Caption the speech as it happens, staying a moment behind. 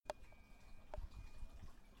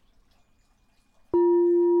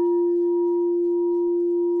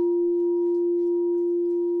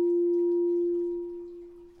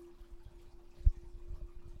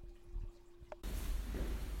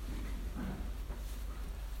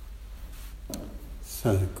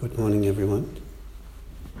So, good morning everyone.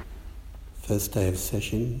 First day of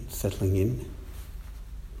session, settling in.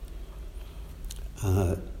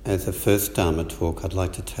 As a first Dharma talk, I'd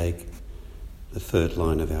like to take the third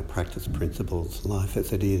line of our practice principles, life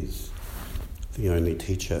as it is, the only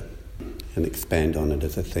teacher, and expand on it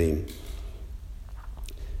as a theme.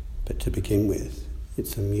 But to begin with,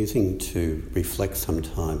 it's amusing to reflect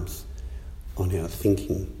sometimes on our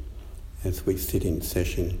thinking as we sit in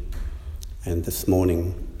session. And this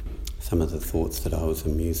morning, some of the thoughts that I was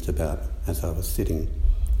amused about as I was sitting,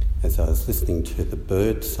 as I was listening to the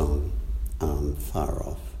bird song far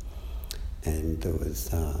off, and there was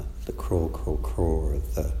the craw, craw, craw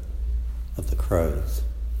of the crows,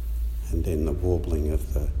 and then the warbling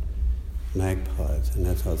of the magpies. And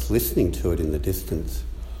as I was listening to it in the distance,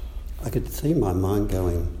 I could see my mind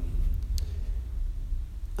going,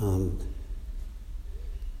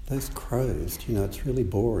 those crows, it's really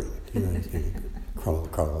boring, crow,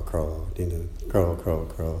 crow, crow, crow, crow,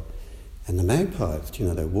 crow. And the magpies,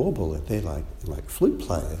 they warble, they're like flute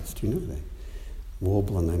players, they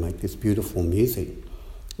warble and they make this beautiful music.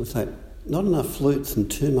 It's like not enough flutes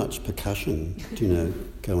and too much percussion,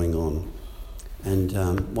 going on.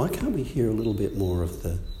 And why can't we hear a little bit more of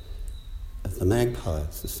the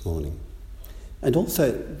magpies this morning? And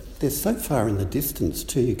also, they're so far in the distance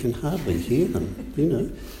too, you can hardly hear them,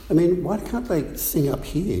 I mean, why can't they sing up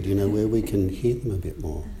here, where we can hear them a bit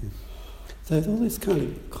more? So all this kind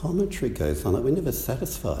of commentary goes on, we're never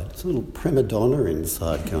satisfied. It's a little prima donna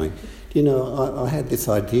inside going, I had this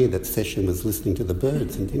idea that session was listening to the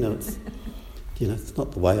birds, and it's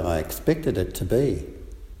not the way I expected it to be.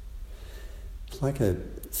 It's like a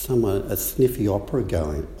sniffy opera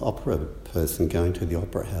person going to the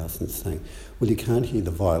opera house and saying, well, you can't hear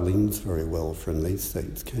the violins very well from these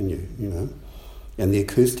seats, can you, And the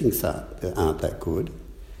acoustics aren't that good.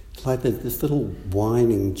 It's like there's this little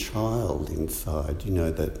whining child inside,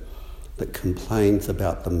 that complains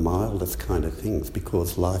about the mildest kind of things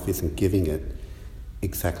because life isn't giving it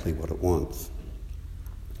exactly what it wants.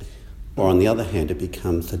 Or on the other hand, it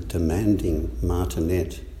becomes a demanding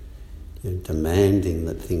martinet, demanding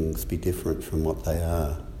that things be different from what they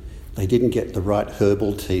are. They didn't get the right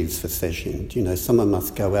herbal teas for session. Someone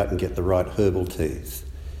must go out and get the right herbal teas.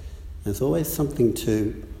 There's always something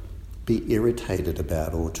to be irritated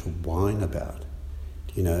about or to whine about,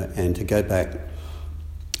 and to go back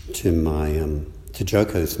to to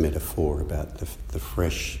Joko's metaphor about the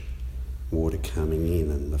fresh water coming in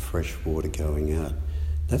and the fresh water going out.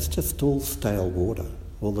 That's just all stale water.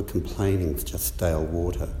 All the complaining's just stale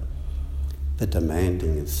water. The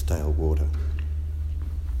demanding is stale water.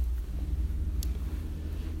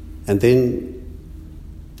 And then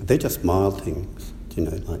they're just mild things,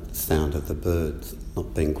 like the sound of the birds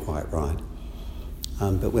not being quite right.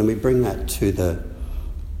 But when we bring that to the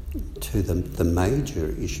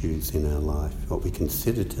major issues in our life, what we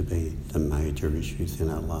consider to be the major issues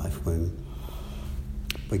in our life, when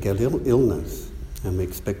we get illness and we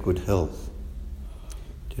expect good health,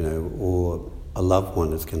 or a loved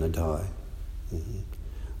one is going to die,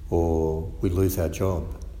 or we lose our job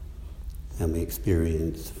and we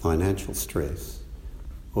experience financial stress,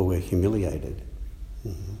 or we're humiliated,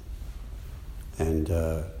 and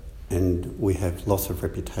we have loss of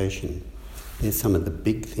reputation. There's some of the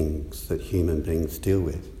big things that human beings deal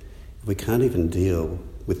with. If we can't even deal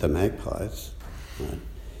with the magpies, right,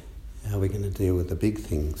 how are we going to deal with the big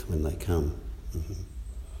things when they come?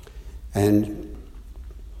 And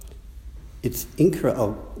it's incorrect.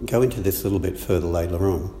 I'll go into this a little bit further later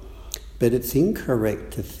on, but it's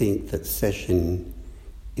incorrect to think that session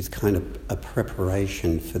is kind of a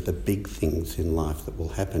preparation for the big things in life that will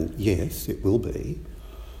happen. Yes, it will be,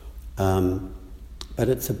 but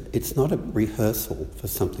it's not a rehearsal for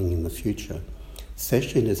something in the future.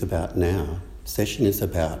 Session is about now. Session is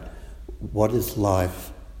about what is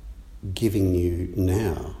life giving you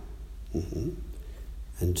now,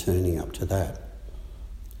 and turning up to that.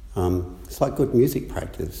 It's like good music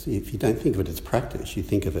practice. If you don't think of it as practice, you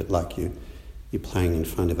think of it like you're playing in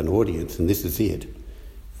front of an audience and this is it,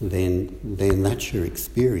 then that's your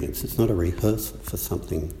experience. It's not a rehearsal for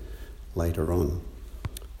something later on.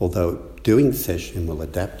 Although doing session will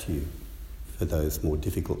adapt you for those more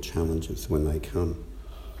difficult challenges when they come.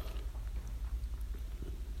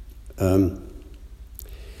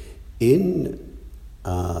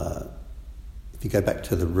 If you go back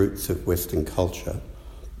to the roots of Western culture,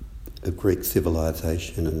 of Greek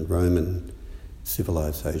civilization and Roman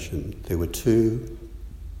civilization, there were two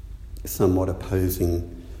somewhat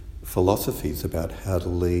opposing philosophies about how to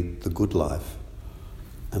lead the good life.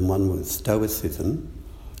 And one was Stoicism,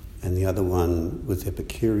 and the other one was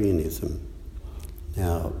Epicureanism.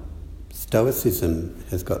 Now, Stoicism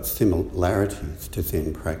has got similarities to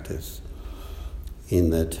Zen practice in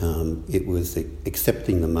that it was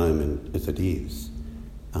accepting the moment as it is,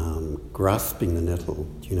 grasping the nettle,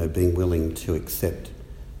 being willing to accept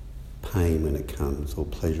pain when it comes or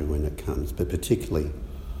pleasure when it comes, but particularly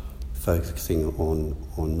focusing on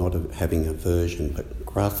not having aversion but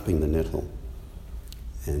grasping the nettle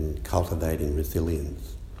and cultivating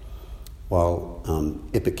resilience. While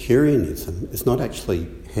Epicureanism is not actually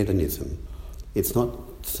hedonism. It's not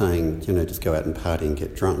saying, just go out and party and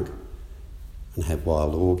get drunk and have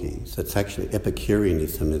wild orgies. It's actually,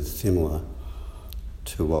 Epicureanism is similar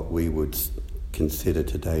to what we would consider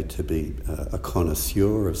today to be a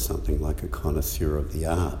connoisseur of something, like a connoisseur of the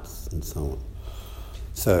arts and so on.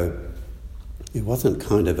 So it wasn't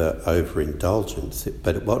kind of an overindulgence,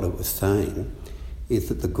 but what it was saying is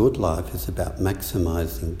that the good life is about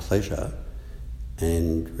maximising pleasure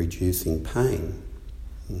and reducing pain.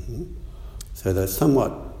 Mm-hmm. So they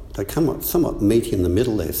somewhat meet in the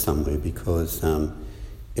middle there somewhere, because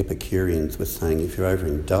Epicureans were saying if you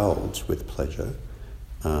overindulge with pleasure,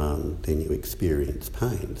 then you experience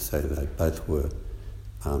pain. So they both were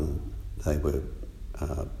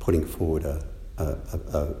putting forward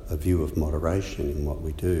a view of moderation in what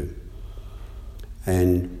we do.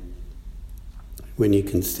 And when you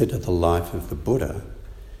consider the life of the Buddha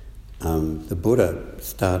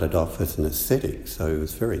started off as an ascetic, so he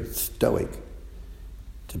was very stoic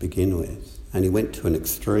to begin with, and he went to an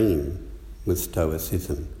extreme with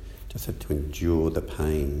stoicism, just had to endure the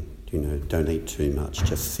pain, don't eat too much,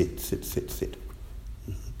 just sit.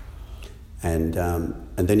 Mm-hmm. And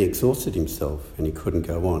then he exhausted himself and he couldn't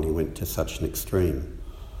go on, he went to such an extreme.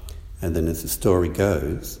 And then, as the story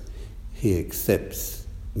goes, he accepts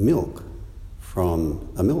milk from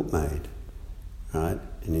a milkmaid, right,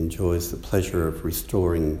 and enjoys the pleasure of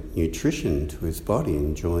restoring nutrition to his body,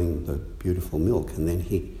 enjoying the beautiful milk, and then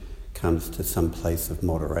he comes to some place of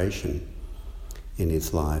moderation in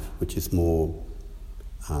his life, which is more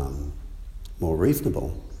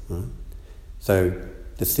reasonable, right? So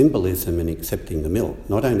the symbolism in accepting the milk,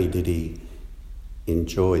 not only did he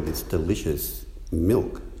enjoy this delicious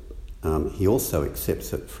milk, he also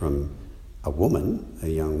accepts it from a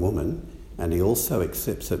young woman, and he also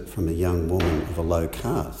accepts it from a young woman of a low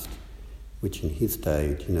caste, which in his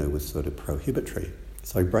day, was sort of prohibitory.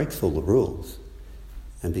 So he breaks all the rules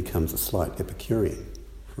and becomes a slight Epicurean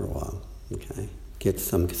for a while, okay? Gets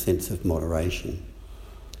some sense of moderation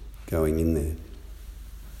going in there.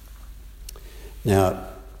 Now,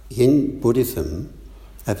 in Buddhism,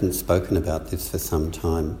 I haven't spoken about this for some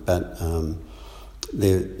time, but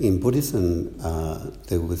in Buddhism,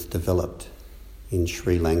 there was developed in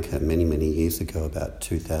Sri Lanka many, many years ago, about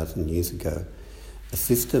 2,000 years ago, a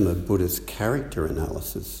system of Buddhist character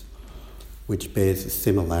analysis which bears a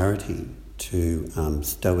similarity to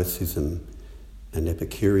Stoicism and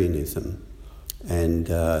Epicureanism. And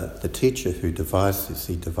the teacher who devised this,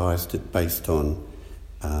 he devised it based on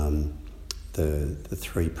the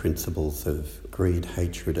three principles of greed,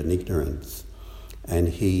 hatred and ignorance. And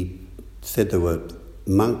he said there were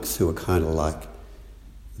monks who were kind of like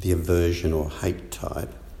the aversion or hate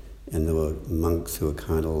type, and there were monks who were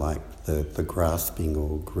kind of like the grasping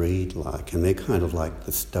or greed-like, and they're kind of like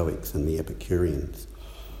the Stoics and the Epicureans.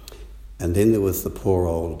 And then there was the poor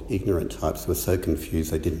old ignorant types who were so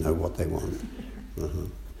confused they didn't know what they want. They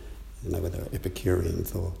didn't know whether they were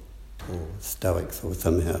Epicureans or Stoics, or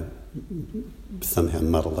somehow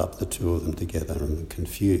muddled up the two of them together and were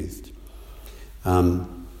confused.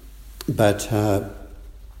 But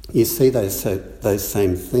you see those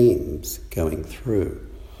same themes going through,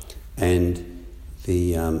 and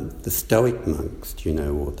the Stoic monks,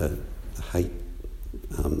 or the hate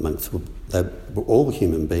monks, all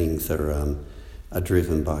human beings are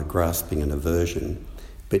driven by grasping and aversion,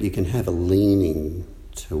 but you can have a leaning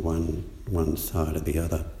to one side or the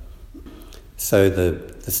other. So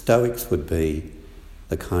the Stoics would be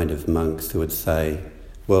the kind of monks who would say,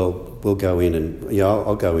 well, we'll go in and,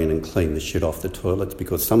 I'll go in and clean the shit off the toilets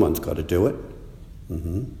because someone's got to do it.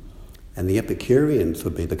 Mm-hmm. And the Epicureans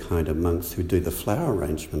would be the kind of monks who do the flower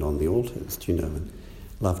arrangement on the altars, and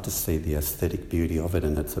love to see the aesthetic beauty of it,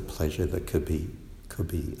 and it's a pleasure that could be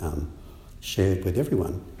shared with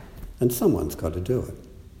everyone. And someone's got to do it.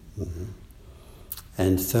 Mm-hmm.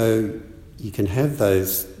 And so you can have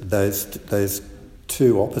those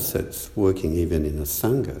two opposites working even in a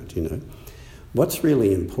Sangha, What's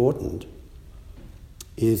really important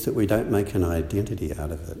is that we don't make an identity out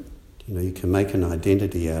of it. You can make an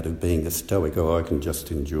identity out of being a Stoic. I can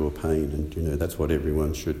just endure pain, and that's what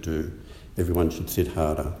everyone should do. Everyone should sit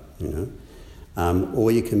harder,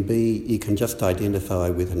 Or you can just identify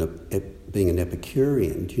with being an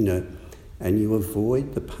Epicurean, and you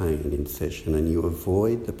avoid the pain in session and you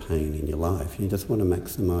avoid the pain in your life. You just want to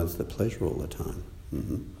maximise the pleasure all the time.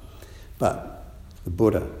 But the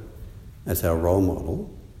Buddha, as our role model,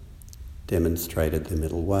 demonstrated the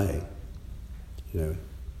middle way.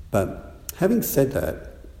 But having said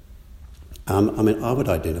that, I would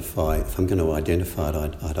identify, if I'm going to identify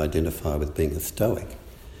it, I'd identify with being a Stoic.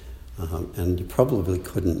 And you probably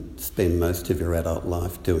couldn't spend most of your adult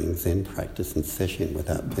life doing Zen practice and session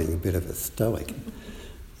without being a bit of a Stoic.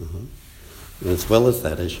 And as well as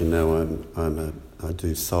that, as you know, I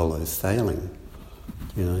do solo sailing.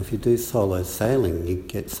 If you do solo sailing, you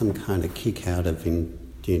get some kind of kick out of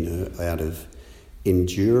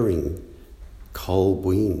enduring cold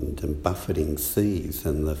wind and buffeting seas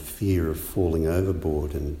and the fear of falling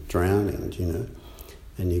overboard and drowning,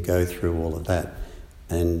 and you go through all of that.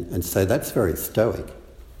 And so that's very Stoic.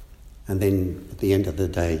 And then at the end of the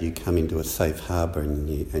day, you come into a safe harbour and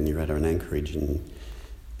you're at an anchorage and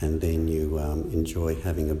then you enjoy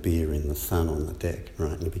having a beer in the sun on the deck,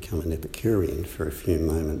 right? And you become an Epicurean for a few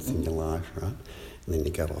moments in your life, right? And then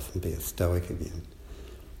you go off and be a Stoic again.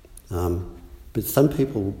 But some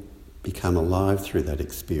people become alive through that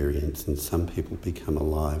experience, and some people become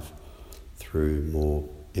alive through more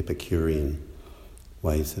Epicurean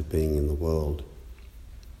ways of being in the world.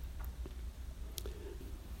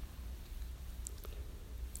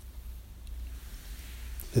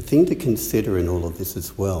 The thing to consider in all of this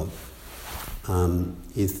as well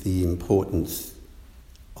is the importance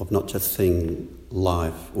of not just seeing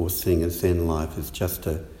life or seeing a Zen life as just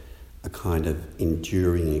a kind of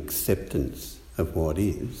enduring acceptance of what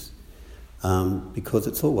is, because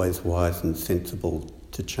it's always wise and sensible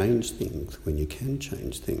to change things when you can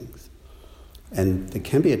change things. And there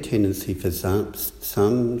can be a tendency for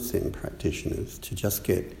some Zen practitioners to just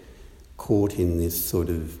get caught in this sort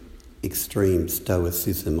of extreme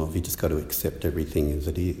stoicism of you just got to accept everything as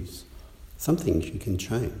it is. Some things you can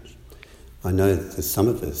change. I know that there's some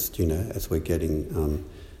of us, as we're getting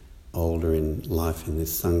older in life in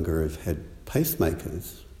this Sangha, have had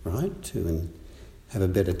pacemakers, right, to have a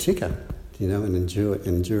better ticker, and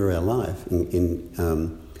endure our life,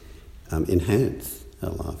 enhance our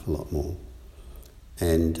life a lot more.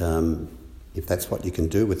 And if that's what you can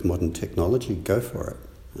do with modern technology, go for it.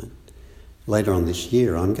 Right? Later on this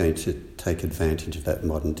year, I'm going to take advantage of that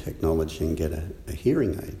modern technology and get a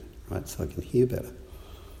hearing aid, right, so I can hear better.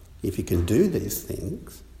 If you can do these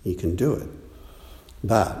things, you can do it.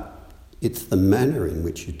 But it's the manner in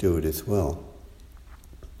which you do it as well.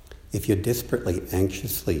 If you're desperately,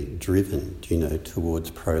 anxiously driven, towards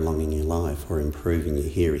prolonging your life or improving your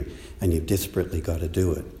hearing, and you've desperately got to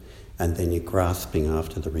do it, and then you're grasping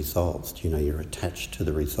after the results, you're attached to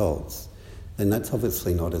the results, then that's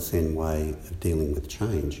obviously not a Zen way of dealing with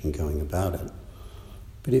change and going about it.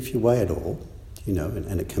 But if you weigh it all,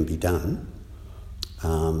 and it can be done,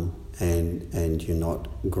 and you're not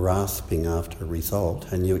grasping after a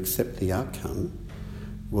result and you accept the outcome,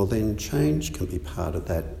 well then change can be part of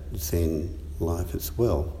that Zen life as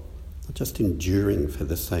well. Not just enduring for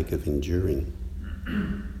the sake of enduring.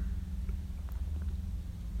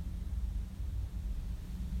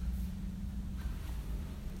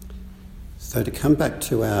 So to come back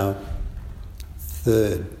to our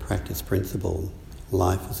third practice principle,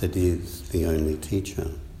 life as it is, the only teacher.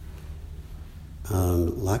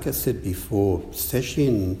 Like I said before,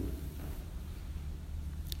 session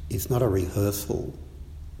is not a rehearsal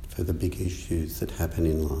for the big issues that happen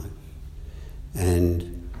in life.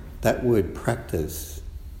 And that word practice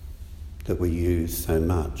that we use so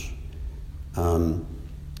much,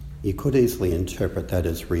 you could easily interpret that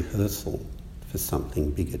as rehearsal for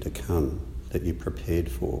something bigger to come that you're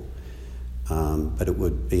prepared for. But it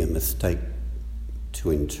would be a mistake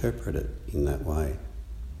to interpret it in that way.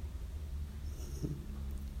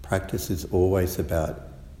 Practice is always about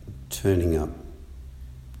turning up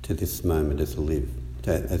to this moment as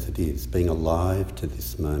it is, being alive to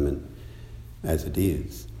this moment as it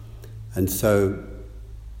is. And so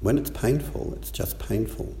when it's painful, it's just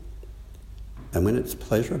painful. And when it's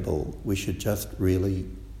pleasurable, we should just really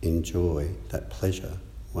enjoy that pleasure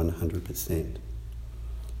 100%.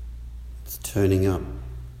 It's turning up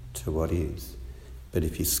to what is. But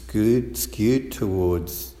if you're skewed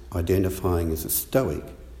towards identifying as a Stoic,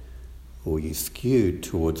 or you're skewed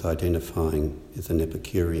towards identifying as an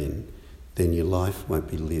Epicurean, then your life won't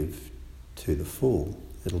be lived to the full.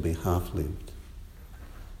 It'll be half-lived.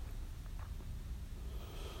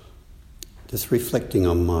 Just reflecting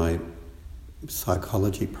on my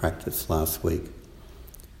psychology practice last week,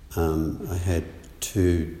 I had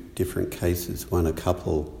two different cases. One, a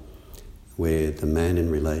couple where the man in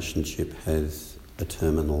relationship has a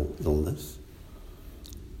terminal illness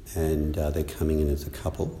and they're coming in as a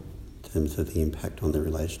couple in terms of the impact on the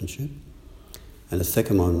relationship. And the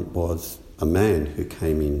second one was a man who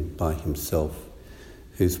came in by himself,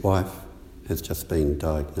 whose wife has just been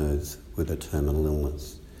diagnosed with a terminal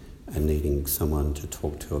illness and needing someone to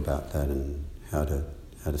talk to about that and how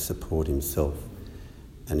to support himself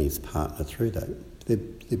and his partner through that.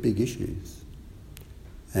 They're big issues.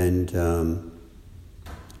 And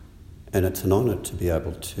it's an honour to be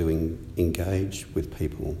able to engage with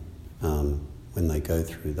people when they go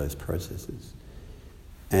through those processes.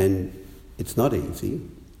 And it's not easy,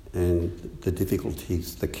 and the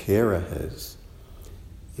difficulties the carer has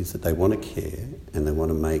is that they want to care and they want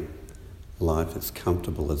to make life as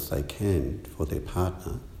comfortable as they can for their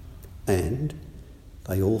partner, and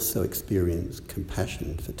they also experience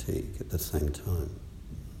compassion fatigue at the same time.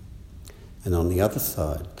 And on the other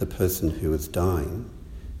side, the person who is dying,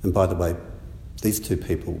 and by the way, these two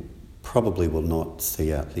people probably will not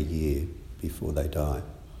see out the year before they die.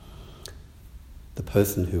 The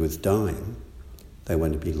person who is dying, they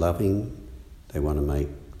want to be loving, they want to make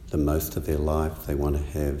the most of their life, they want to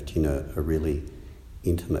have, a really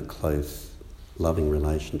intimate, close, loving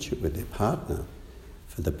relationship with their partner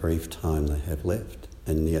for the brief time they have left.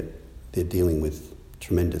 And yet they're dealing with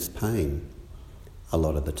tremendous pain a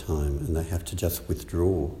lot of the time, and they have to just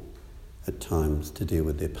withdraw at times to deal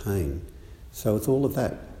with their pain. So it's all of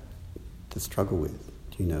that to struggle with,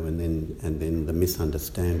 and then the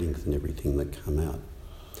misunderstandings and everything that come out.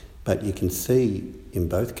 But you can see in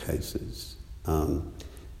both cases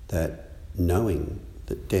that knowing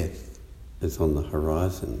that death is on the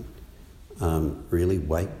horizon really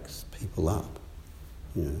wakes people up,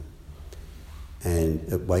 and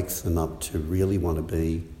it wakes them up to really want to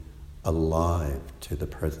be alive to the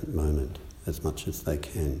present moment as much as they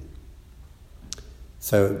can.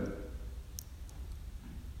 So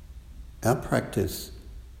our practice,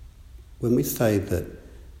 when we say that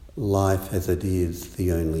life as it is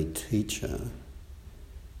the only teacher,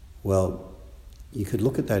 well, you could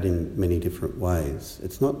look at that in many different ways.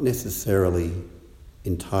 It's not necessarily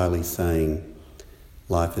entirely saying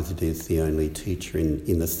life as it is the only teacher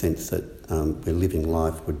in the sense that we're living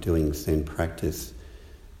life, we're doing Zen practice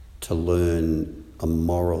to learn a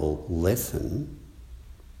moral lesson.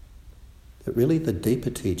 But really the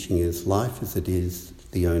deeper teaching is life as it is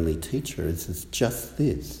the only teacher is just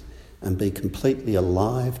this, and be completely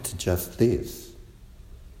alive to just this.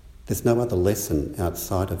 There's no other lesson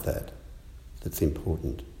outside of that that's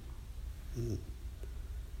important.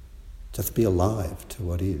 Just be alive to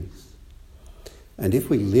what is. And if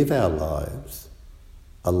we live our lives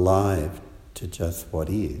alive to just what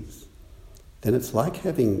is, then it's like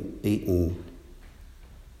having eaten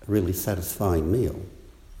a really satisfying meal.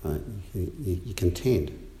 Right? You're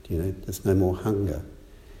content, there's no more hunger.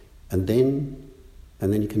 And then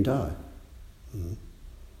you can die. You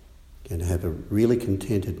can have a really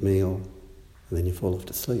contented meal and then you fall off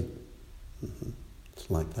to sleep. It's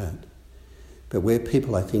like that. But where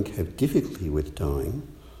people, I think, have difficulty with dying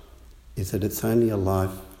is that it's only a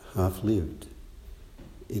life half-lived.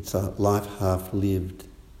 It's a life half-lived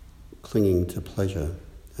clinging to pleasure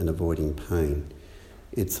and avoiding pain.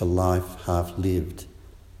 It's a life half-lived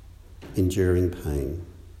enduring pain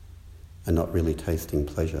and not really tasting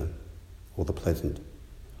pleasure or the pleasant.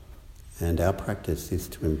 And our practice is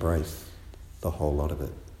to embrace the whole lot of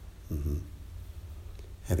it.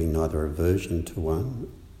 Having neither aversion to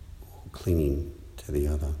one or clinging to the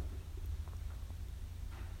other.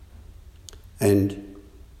 And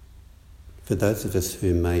for those of us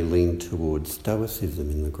who may lean towards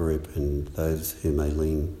Stoicism in the group and those who may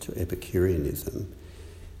lean to Epicureanism,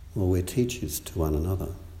 well, we're teachers to one another,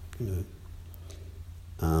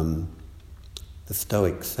 The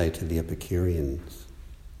Stoics say to the Epicureans,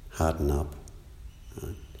 harden up.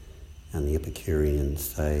 Right? And the Epicureans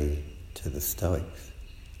say to the Stoics,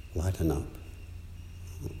 lighten up.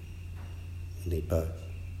 You need both.